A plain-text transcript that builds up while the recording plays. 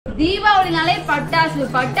தீபாவளினாலே பட்டாசு,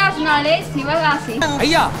 பட்டாசுனாலே சிவகாசி.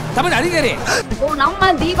 ஐயா தமிழ் அறிஞரே. இப்போ நம்ம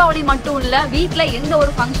தீபாவளி மட்டும் இல்ல, வீட்ல எந்த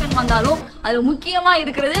ஒரு ஃபங்க்ஷன் வந்தாலும் அது முக்கியமா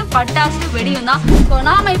இருக்கிறது பட்டாசு வெடியும் தான். இப்போ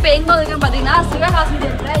நாம இப்ப எங்க இருக்கோம் பாத்தீங்கன்னா சிவகாசி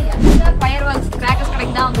ஃபயர் ஒர்க்ஸ் கிராக்கர்ஸ்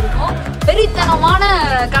கடைக்கு தான் வந்திருக்கோம். பெரியத்தனமான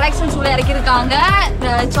கலெக்ஷன்ஸ் உள்ள இறக்கிருக்காங்க.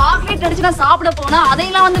 சாக்லேட் அடிச்சுனா சாப்பிட போனா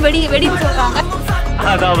அதையெல்லாம் வந்து வெடி சொல்றாங்க.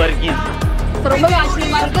 ரொம்பவே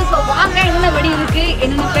ஆச்சரியமா இருக்கு. ஸோ வாங்க என்ன வெடி இருக்கு,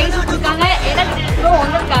 என்னென்ன பிரைஸ் கொடுக்காங்க, என்ன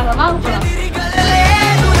ஒன்றுக்காக வாங்க போகலாம்.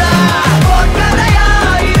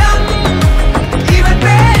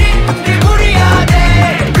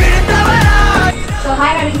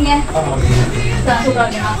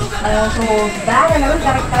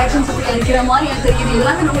 இருக்கிற மாதிரி எனக்கு தெரியுது.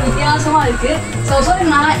 எல்லாமே ரொம்ப வித்தியாசமா இருக்கு. ஸோ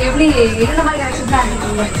சொல்லுங்கண்ணா, எப்படி என்ன மாதிரி கலெக்ஷன்ஸ் தான்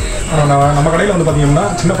இருக்கீங்க? நம்ம கடையில் வந்து பார்த்தீங்கன்னா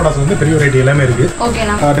சின்ன பட்டாசு வந்து பெரிய வெரைட்டி எல்லாமே இருக்கு.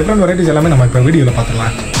 டிஃப்ரெண்ட் வெரைட்டிஸ் எல்லாமே நம்ம இப்போ வீடியோவில்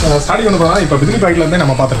பார்த்துக்கலாம். ஸ்டார்டிங் வந்து பார்த்தா இப்போ பிசிலி பாக்கெட்ல இருந்தே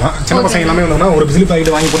நம்ம பார்த்துக்கலாம். சின்ன பசங்க எல்லாமே வந்து ஒரு பிசிலி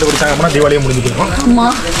பாக்கெட் வாங்கி போட்டு குடிச்சாங்க அப்படின்னா தீபாவளியை முடிஞ்சு போயிருக்கும்.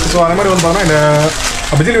 ஸோ அந்த மாதிரி வந்து பார்த்தா இந்த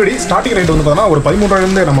பிசிலி வெடி ஸ்டார்டிங் ரேட் வந்து பார்த்தா ஒரு 13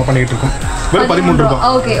 ரூபாயிலிருந்து நம்ம பண்ணிட்டு இருக்கோம். வெறும் 13 ரூபா.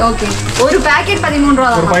 Okay okay. ஒரு பாக்கெட் 13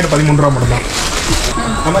 ரூபா. ஒரு பாக்கெட் 13 ரூபா மட்டும் தான்.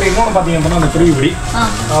 அந்த மாதிரி இன்னொன்று பார்த்தீங்க அப்படின்னா அந்த பெரிய வெடி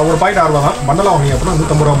ஒரு பாக்கெட் 6 ரூபா தான். பண்டலாக வாங்கி அப்படின்னா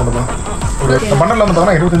 150 ரூபா மட்டும் தான். ஒரு பண்டலில் வந்து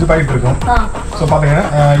பார்த்தா 25 பாக்கெட் இருக்கும். ஸோ பார்த்தீங்கன்னா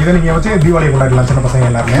இதை நீங்கள் வச்சு தீபாவளியை கொண்டாடலாம் சின்ன பசங்க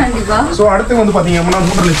எல்லாருமே. ஸோ அடுத்து வந்து பார்த்தீங்க அப்படின்னா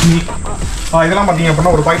 3 லட்சுமி இதெல்லாம் பார்த்தீங்க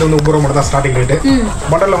அப்படின்னா ஒரு பாக்கெட் வந்து 9 ரூபா மட்டும் தான் ஸ்டார்டிங் ரேட்டு.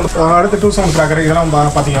 பண்டலில் வந்து அடுத்து 2 சவுண்ட் கிராக்கர் இதெல்லாம்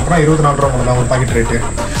பார்த்தீங்க அப்படின்னா 24 ரூபா மட்டும் தான் ஒரு பாக்கெட் ரேட்டு.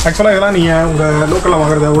 ஆக்சுவலாக இதெல்லாம் நீங்கள் உங்கள் லோக்கலில்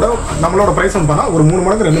வாங்குறத விட நம்மளோட ப்ரைஸ் வந்து பார்த்தா ஒரு 3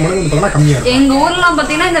 மடங்கு 2 மடங்கு வந்து பார்த்தீங்கன்னா கம்மியாக இருக்கும். எங்கள் ஊர்லாம்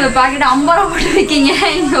பார்த்தீங்கன்னா இந்த பாக்கெட் 50 ரூபா போட்டு விற்கிங்க.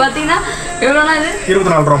 இங்கே பார்த்தீங்கன்னா எவ்வளோனா இது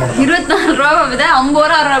 24 ரூபா மட்டும். 24 ரூபா வித 50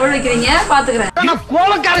 ரூபா 6 ரூபா விற்கிறீங்க. பார்த்துக்கிறேன்.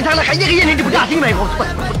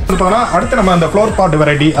 அடுத்து நம்ம அந்த ஃப்ளோர் பாட்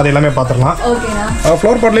வெரைட்டி அது எல்லாமே பார்த்துக்கலாம்.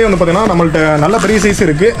 ஃப்ளோர் பாட்லேயே வந்து பார்த்தீங்கன்னா நம்மள்ட்ட நல்ல பெரிய சைஸ்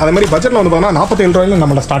இருக்கு. அதே மாதிரி பட்ஜெட்டில் வந்து பார்த்தீங்கன்னா 47 ரூபாயில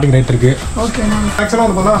நம்மளோட ஸ்டார்டிங் ரேட் இருக்கு. ஆக்சுவலாக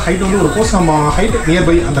வந்து பார்த்தா ஹைட் வந்து ஒரு போஸ்ட் நம்ம ஹைட்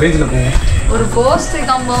நியர்பை அந்த ரேஞ்சில் போகும். ஒரு போஸ்ட்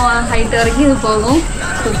கம்பம் ஹைட் வரைக்கும் இது போகும்.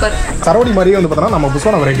 சூப்பர். சரவடி மாதிரியே வந்து பார்த்தீங்கன்னா நம்ம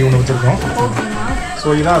புஷ்வான வெரைட்டி ஒன்று வச்சிருக்கோம். ஸோ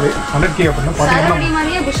இதாவது 100K அப்படின்னா பார்த்தீங்கன்னா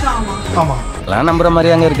ஆமாம் நம்புற மாதிரி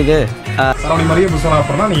அங்கே இருக்குது. சரவடி மாதிரியே புஷ்வானா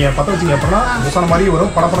அப்படின்னா நீங்கள் பற்ற வச்சிங்க அப்படின்னா புஷ்வான மாதிரியே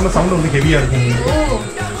வரும். படப்படந்த சவுண்டு வந்து ஹெவியாக இருக்கும்.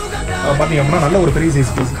 பார்த்தீங்க அப்படின்னா நல்ல ஒரு பெரிய சைஸ்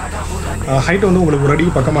பீஸ். ஹைட் வந்து உங்களுக்கு ஒரு அடி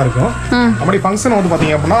பக்கமாக இருக்கும். அப்படி ஃபங்க்ஷன் வந்து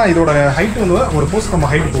பார்த்தீங்க அப்படின்னா இதோட ஹைட் வந்து ஒரு போஸ்ட் நம்ம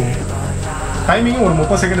ஹைட் போகும். டைமிங்கும் ஒரு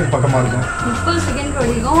 30 செகண்டுக்கு பக்கமாக இருக்கும். 30 செகண்ட்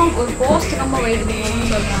வரைக்கும் ஒரு போஸ்ட் நம்ம வெயிட் பண்ணுவோம்னு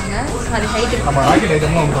சொல்றாங்க. Sorry height. நம்ம ராக்கெட்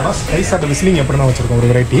ஐட்டம்லாம் வந்து ஸ்கைஸ் ஆட் விஸ்லிங் எப்படின்னா வச்சிருக்கோம் ஒரு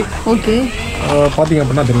வெரைட்டி. ஓகே. பார்த்தீங்க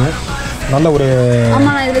அப்படின்னா தெரியும் நல்ல ஒரு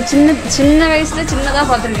ஆமா நான் இதுல சின்ன வயசுல சின்னதா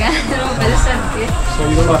பாத்துர்க்கேன். ரொம்ப பெருசா இருக்கு. சோ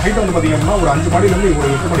இதோட ஹைட் வந்து பாத்தீங்க அப்படின்னா ஒரு 5 மாடில இருந்து ஒரு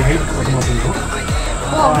 8 மாடி ஹைட் பக்கமா போகும்.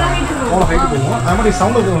 அவ்வளோ ஹைட் போகும். அதே மாதிரி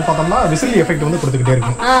சவுண்ட் பார்த்தோம்னா விசில் எஃபெக்ட் வந்து கொடுத்துக்கிட்டே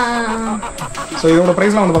இருக்கும். ஸோ இதோட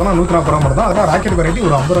ப்ரைஸ்லாம் வந்து பார்த்தோம்னா 140 ரூபா மட்டும் தான். அதெல்லாம் ராக்கெட் வெரைட்டி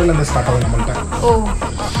ஒரு 50 ரூபாயிலேருந்து ஸ்டார்ட் ஆகும் நம்மள்ட்ட. ஓ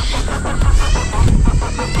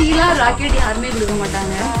டீலா ராக்கெட் யாருமே கொடுக்க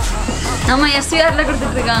மாட்டாங்க. நம்ம எஸ்விஆர்ல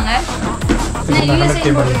கொடுத்துட்டு இருக்காங்க.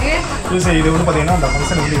 இது வந்து பார்த்தீங்கன்னா அந்த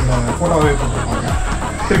ஃபங்க்ஷன் வந்து இந்த ஃபோட்டோவே போட்டுருப்பாங்க.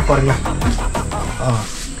 திருப்பி பாருங்க.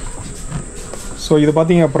 ஸோ இது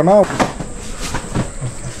பார்த்தீங்க அப்படின்னா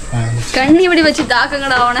கண்ணி இப்படி வச்சு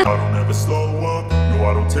தாக்குங்கடா அவனை. I don't ever slow up, no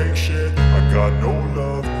I don't take shit.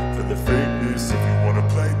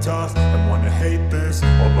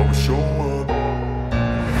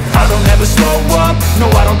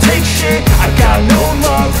 I got no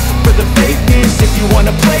love for the fakeness. If you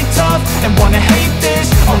wanna play tough and wanna hate this,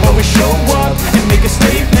 I'll always show up and make a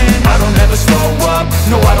statement. I don't ever slow up,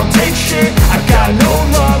 no I don't take shit. I got no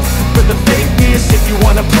love for the fakeness. If you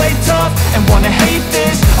wanna play tough and wanna hate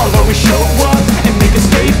this, I'll always show up and make a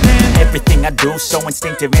statement. Everything I do so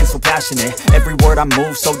instinctive and so passionate. Every word I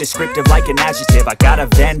move so descriptive like an adjective. I got a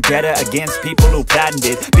vendetta against people who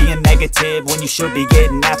patented being negative when you should be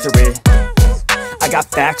getting after it. I got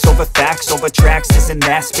facts over tracks, this and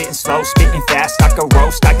that. Spitting slow, spitting fast. I could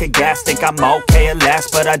roast, I could gas. Think I'm okay at last,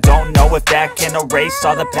 but I don't know if that can erase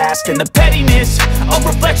all the past. And the pettiness, a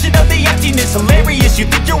reflection of the emptiness. Hilarious, you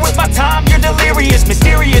think you're worth my time, you're delirious.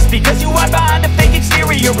 Mysterious, because you hide behind a fake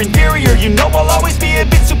exterior. Inferior, you know I'll always be a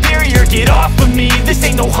bit superior. Get off of me, this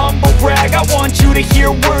ain't no humble brag. I want you to hear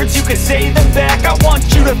words, you can say them back. I want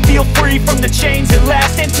you to feel free from the chains at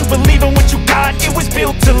last, and to believe in what you got, it was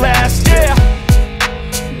built to last, yeah.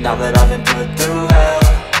 Now that I've been put through hell,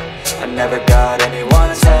 I never got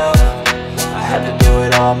anyone's help. I had to do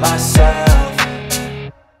it all myself.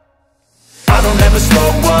 I don't ever slow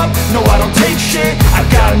up, no I don't take shit. I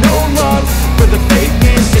got no love for the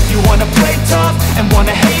fakeness. If you wanna play tough and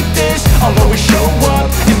wanna hate this, I'll always show up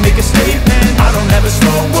and make a statement. I don't ever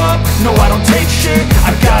slow up, no I don't take shit.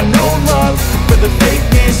 I got no love for the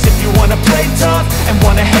fakeness. If you wanna play tough and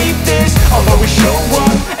wanna hate this, I'll always show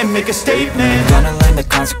up and make a statement. Gonna learn the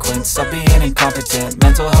consequence of being incompetent.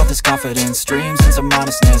 Mental health is confidence, dreams and some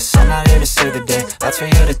honestness. I'm not here to save the day, that's for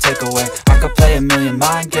you to take away. I could play a million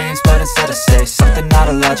mind games, but instead I say something not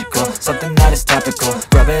illogical, something that is topical.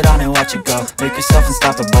 Rub it on and watch it go, make yourself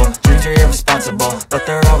unstoppable. Dreams are irresponsible, but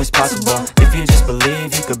they're always possible. If you just believe,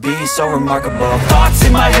 you could be so remarkable. Thoughts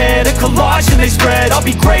in my head, a collage and they spread. I'll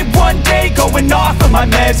be great one day, going off of my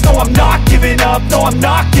meds. No, I'm not giving up, no, I'm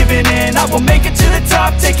not giving in. I will make it to the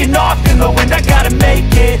top, taking off in the wind. I gotta make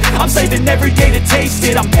it, I'm saving every day to taste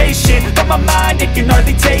it. I'm patient, but my mind, it can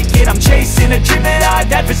hardly take it. I'm chasing a dream that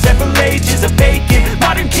I've had for several ages. A vacant,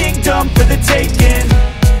 modern kingdom for the taking.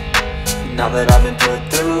 Now that I've been put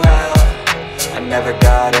through hell, I never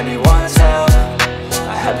got anyone's help.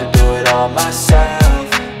 I had to do it all myself.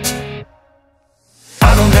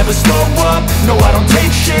 I don't ever slow up, no I don't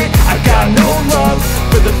take shit. I got no love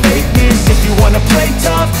for the fakeness. If you wanna play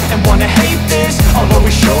tough and wanna hate this, I'll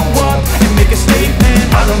always show up and make a statement.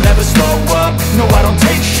 I don't ever slow up, no I don't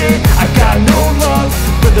take shit. I got no love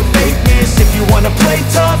for the fakeness. If you wanna play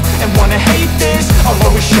tough and wanna hate this, I'll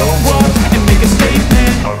always show up and make a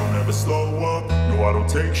statement. I don't ever slow up, no I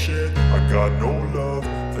don't take shit. I got no love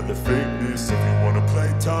for the fakeness. If you wanna play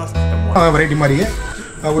tough and wanna variety மாதிரியே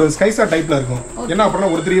ஒரு ஸ்கைஸா டைப்ல இருக்கும். என்ன அப்படின்னா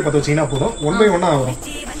ஒரு 3 பத்த வச்சீங்கன்னா போதும், 1 by 1 வரும்.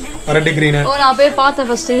 Red green. நான் போய் பார்த்தேன்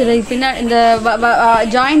ஃபர்ஸ்ட். இதுல பின்னாடி இந்த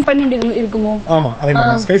ஜாயின் பண்ணி இருக்குமோ? ஆமா, அதே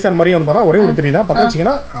மாதிரி ஸ்கைஸா மாதிரி வந்து பாத்தா ஒரே ஒரு 3 தான், பத்த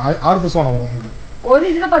வச்சீங்கன்னா 6 புஷ்வான வரும். ஒரு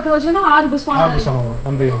இதுல 10 வச்சோம்னா 6 புஷ்வான வரும்.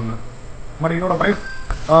 அந்த மாதிரி இதோட பிரைஸ்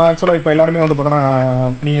ஆக்சுவலா இப்போ எல்லாருமே வந்து பார்த்தோன்னா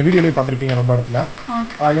நீங்க வீடியோலயே பார்த்துருப்பீங்க ரொம்ப இடத்துல.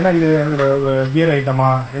 ஏன்னா இது பியர்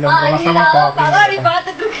ஐட்டமா இல்ல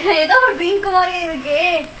பார்த்துட்டு இருக்கேன், ஏதோ ஒரு ட்ரிங்க் மாதிரியே இருக்கே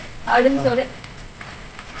அப்படின்னு சொல்லி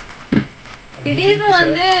திடீர்னு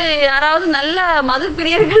வந்து யாராவது நல்ல மது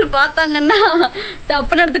பிரியர்கள் பார்த்தாங்கன்னா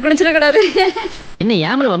தப்புன்னு எடுத்து குடிச்சிடக்கூடாது. என்ன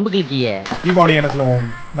ஏமல வம்பு கிளிக்கிய தீபாவளி இடத்துல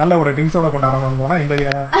நல்ல ஒரு ட்ரிங்க்ஸோட கொண்டாடுறோம்னா இந்த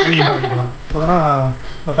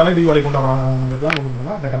தலை தீபாவளி கொண்டாடுறோம்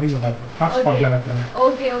இந்த கம்மி கொண்டாடுறோம்.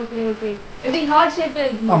 Okay okay okay. எப்படி ஹார்ட் ஷேப்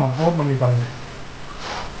இருக்கு? ஆமா, ஓபன் பண்ணி பாருங்க.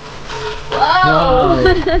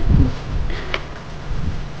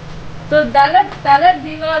 So தலர்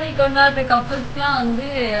தீபாவளி கொண்டாடுற கப்பல்ஸ்லாம் வந்து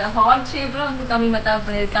ஹார்ட் ஷேப்ல வந்து கம்மி மெத்தா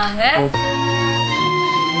பண்ணிருக்காங்க.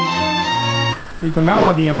 இப்போ மேல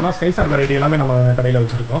பாத்தீங்க அப்படின்னா ஸ்கைஸார் வெரைட்டி எல்லாமே நம்ம கடையில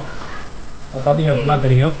வச்சிருக்கோம். அது பாத்தீங்க அப்படின்னா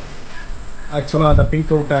தெரியும். ஆக்சுவலாக அந்த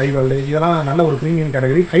பிங்க் அவுட் ஐவல் இதெல்லாம் நல்ல ஒரு ப்ரீமியம்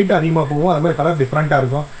கேட்டகரி. ஹைட் அதிகமாக போகும், அது மாதிரி கலர் டிஃப்ரெண்ட்டாக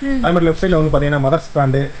இருக்கும். அது மாதிரி லெஃப்ட் சைடில் வந்து பார்த்தீங்கன்னா மதர்ஸ்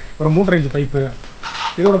பிராண்டு ஒரு 3 ரேஞ்ச் பைப்பு.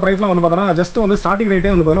 இதோட ப்ரைஸ்லாம் வந்து பார்த்தோன்னா ஜஸ்ட் வந்து ஸ்டார்டிங்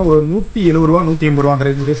ரேட்டே வந்து பார்த்தீங்கன்னா ஒரு 170 ரூபா 180 ரூபா அந்த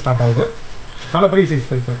ரேஞ்சிலே ஸ்டார்ட் ஆகுது. நல்ல பெரிய சைஸ்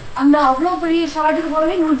பைப்பு. அந்த அவ்வளோ பெரிய ஷார்ட்டுக்கு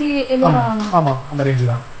போகவே 170. ஆமாம், அந்த ரேஞ்சு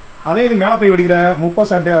தான். அதே இது மேலே போய் வெடிக்கிற 30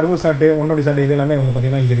 சாட்டு 60 சாட்டு 1 சாட்டு இது எல்லாமே வந்து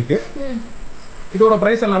பார்த்தீங்கன்னா இங்கே இருக்குது. இதோட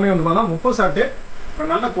ப்ரைஸ் எல்லாமே வந்து பார்த்தா 30 சாட்டு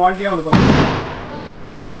நல்ல குவாலிட்டியாக வந்து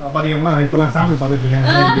பார்த்தீங்கன்னா இப்போலாம் சாம்பிள் பார்த்துருக்கீங்க.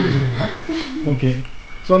 ஓகே,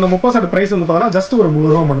 ஸோ அந்த 30 சாட்டு ப்ரைஸ் வந்து பார்த்தோன்னா ஜஸ்ட் ஒரு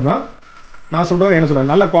 3 ரூபா மட்டும் தான். நான் சொல்கிறேன் என்ன சொல்கிறேன்,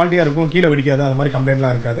 நல்ல குவாலிட்டியாக இருக்கும், கீழே வெடிக்காது, அது மாதிரி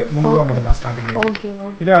கம்ப்ளைண்ட்லாம் இருக்காது. 3 ரூபா மட்டும் தான் ஸ்டார்டிங். ஓகே,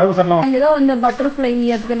 இதே 60 சாட்லாம் ஏதோ இந்த பட்டர்ஃப்ளை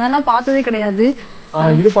அதுக்கு நான் பார்த்ததே கிடையாது.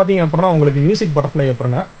 இது பார்த்தீங்க அப்படின்னா உங்களுக்கு மியூசிக் பட்டர்ஃப்ளை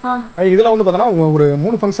அப்படின்னா இதில் வந்து பார்த்தோன்னா ஒரு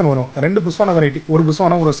 3 ஃபங்க்ஷன் வரும். 2 புஷ்வான வெரைட்டி, ஒரு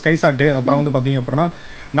புஷ்வான ஒரு ஸ்கை சாட்டு, அப்புறம் வந்து பார்த்தீங்க அப்படின்னா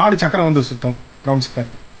 4 சக்கரம் வந்து சுத்தம் ரவுண்ட் ஸ்கொயர்.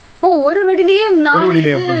 ஓ, ஒரு வெடிலேயே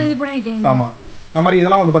ஆமாம். அந்த மாதிரி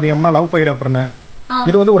இதெல்லாம் வந்து பார்த்தீங்கன்னா லவ் ஃபயர் அப்படின்னா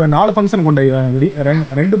இது வந்து ஒரு 4 ஃபங்க்ஷன் கொண்ட வெடி.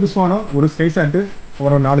 2 புஷ்வானம் ஒரு ஸ்கை சாட்டு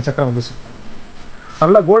ஒரு 4 சக்கரம் வந்து சுத்தம்.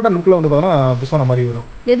 நல்ல கோல்டன் லுக்கில் வந்து பார்த்தோன்னா புஷ்வான மாதிரி வரும்.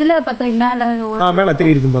 எதில் பார்த்தீங்கன்னா மேலே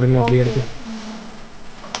தெரிய இருக்கும் பாருங்க, அப்படியே இருக்கு.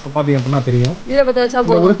 பாத்தீங்க அப்படின்னா தெரியும்.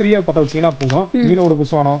 ஒரு 3 பத்த வச்சீங்கன்னா போதும். கீழே ஒரு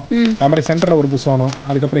புஷ்வானம், அது மாதிரி சென்டர்ல ஒரு புஷ்வானம்,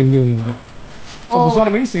 அதுக்கப்புறம் இங்கே வரும்.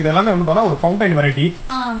 புஷ்வானம் மீன்ஸ் இது எல்லாமே வந்து பார்த்தா ஒரு ஃபவுண்டைன் வெரைட்டி,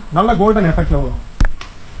 நல்ல கோல்டன் எஃபெக்ட்ல வரும்.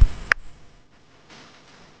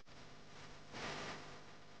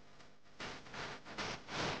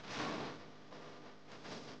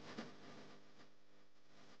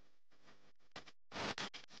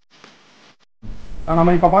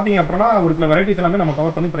 நம்ம இப்போ பார்த்தீங்க அப்படின்னா ஒரு சில வெரைட்டிஸ் எல்லாமே நம்ம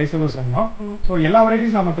கவர் பண்ணி ப்ரைஸ் சொல்லணும். ஸோ எல்லா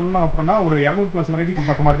வெரைட்டிஸ் நம்ம சொல்லணும் அப்படின்னா ஒரு 200+ வெரைட்டிஸ்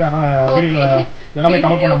பக்கமாக இருக்குது. ஆனால் எல்லாமே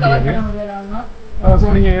கவர் பண்ண முடியாது. ஸோ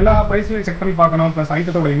நீங்கள் எல்லா ப்ரைஸ்லையும் செக் பண்ணி பார்க்கணும், ப்ளஸ்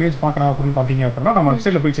ஐட்டத்தோட இமேஜ் பார்க்கணும் அப்படின்னு பார்த்தீங்க அப்படின்னா நம்ம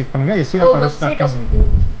வெப்சைட்டில் போய் செக் பண்ணுங்கள். SVR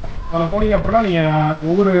அதில் போனீங்க அப்படின்னா நீங்கள்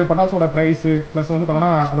ஒவ்வொரு பட்டாசோட ப்ரைஸு ப்ளஸ் வந்து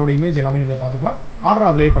பார்த்தோன்னா அதோட இமேஜ் எல்லாமே நீங்கள் பார்த்துக்கலாம். ஆர்டர்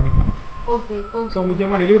அதிலே பண்ணிக்கலாம். ஸோ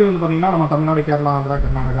முக்கியமாக டெலிவரி வந்து பார்த்தீங்கன்னா நம்ம தமிழ்நாடு, கேரளா, ஆந்திரா,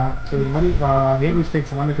 கர்நாடகா, ஸோ இது மாதிரி நேம்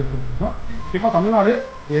மிஸ்டேக்ஸ் எல்லாமே கொடுத்துருக்கோம். இப்போ தமிழ்நாடு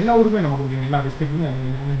எல்லா ஊருக்குமே நம்ம கொடுக்குறோம், எல்லா டிஸ்ட்ரிக்ட்லையும்.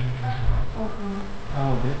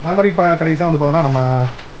 ஓகே, அது மாதிரி இப்போ கடைசியாக வந்து பார்த்தோன்னா நம்ம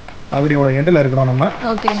வீடியோட எண்டில் இருக்கிறோம் நம்ம.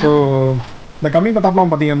 ஸோ இந்த கம்மி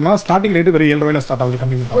பத்தாப்லாம் பார்த்தீங்கன்னா ஸ்டார்டிங் ரேட்டு வெறும் 7 ரூபாயில ஸ்டார்ட் ஆகுது.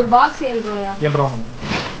 கம்மி ஒரு பாக்ஸ் 7 ரூபா.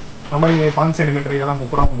 நம்ம இங்கே 5 சென்டிமீட்டர் இதெல்லாம்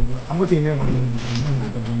 30 ரூபா. 55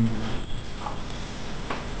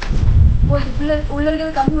 உள்ள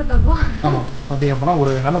இருக்கிறது கம்மி பத்தப்போ. ஆமாம் பார்த்தீங்க அப்படின்னா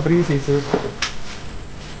ஒரு நல்ல பெரிய சைஸு.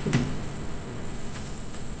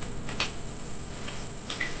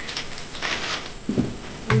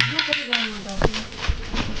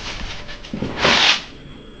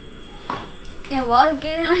 என்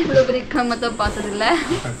வாழ்க்கையில இவ்வளவு பெரிய கம்மத்தை பார்த்தது இல்ல.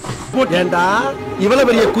 ஏண்டா இவ்வளவு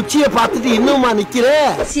பெரிய குச்சியை பார்த்துட்டு இன்னுமா நிக்கிற?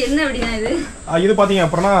 என்ன அப்படின்னா இது பார்த்தீங்க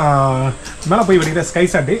அப்படின்னா மேலே போய் வெடிக்கிற ஸ்கை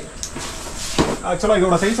சாட்டி. ஆக்சுவலாக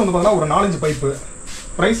இதோட சைஸ் வந்து பார்த்தீங்கன்னா ஒரு 4 இன்ச் பைப்பு.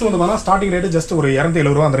 ப்ரைஸ் வந்து பார்த்தீங்கன்னா ஸ்டார்டிங் ரேட்டு ஜஸ்ட் ஒரு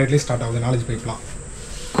 270 ரூபா அந்த ரேட்லேயே ஸ்டார்ட் ஆகுது 4 இன்ச் பைப்லாம்.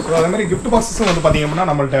 ஸோ அதே மாதிரி கிஃப்ட் பாக்ஸஸும் வந்து பார்த்தீங்க அப்படின்னா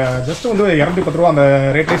நம்மள்ட்ட ஜஸ்ட் வந்து 210 ரூபா அந்த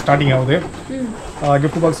ரேட்லேயே ஸ்டார்டிங் ஆகுது.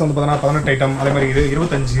 கிஃப்ட் பாக்ஸ் வந்து பார்த்தீங்கன்னா 18 ஐட்டம், அதே மாதிரி இது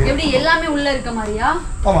 25. எப்படி எல்லாமே உள்ள இருக்க மாதிரியா?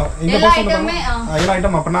 ஆமாம், இந்த பாக்ஸ் வந்து எல்லா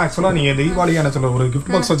ஐட்டம் அப்படின்னா ஆக்சுவலாக நீங்கள் தீபாவளியான சொல்ல ஒரு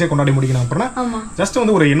கிஃப்ட் பாக்ஸ் வச்சே கொண்டாடி முடிக்கணும் அப்படின்னா ஜஸ்ட்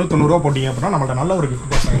வந்து ஒரு 890 ரூபா போட்டிங்க அப்படின்னா நம்மள்ட்ட நல்ல ஒரு கிஃப்ட்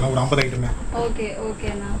பாக்ஸ் ஆகலாம் ஒரு 50 ஐட்டமே. ஓகே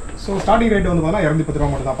ஓகேண்ணா. ஸோ ஸ்டார்டிங் ரேட் வந்து பார்த்தீங்கன்னா 210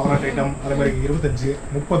 ரூபா மட்டும் தான். 18 ஐட்டம், அதே மாதிரி 25,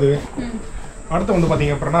 30. அடுத்து வந்து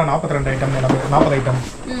பார்த்தீங்க அப்படின்னா 42 ஐட்டம், 40 ஐட்டம்.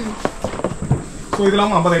 ஸோ இது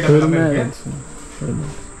இல்லாமல் 50 ஐட்டம் எல்லாமே இருக்கு.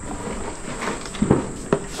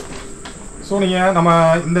 ஸோ நீங்கள் நம்ம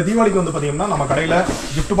இந்த தீபாவளிக்கு வந்து பார்த்தீங்கன்னா நம்ம கடையில்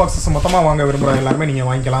கிஃப்ட் பாக்ஸஸ் மொத்தமாக வாங்க விரும்புகிற எல்லாருமே நீங்கள்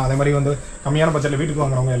வாங்கிக்கலாம். அதே மாதிரி வந்து கம்மியான பட்ஜெட்டில் வீட்டுக்கு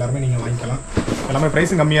வாங்குறவங்க எல்லாருமே நீங்கள் வாங்கிக்கலாம். எல்லாமே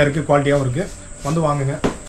ப்ரைஸும் கம்மியாக இருக்குது, குவாலிட்டியாகவும் இருக்குது. வந்து வாங்குங்க.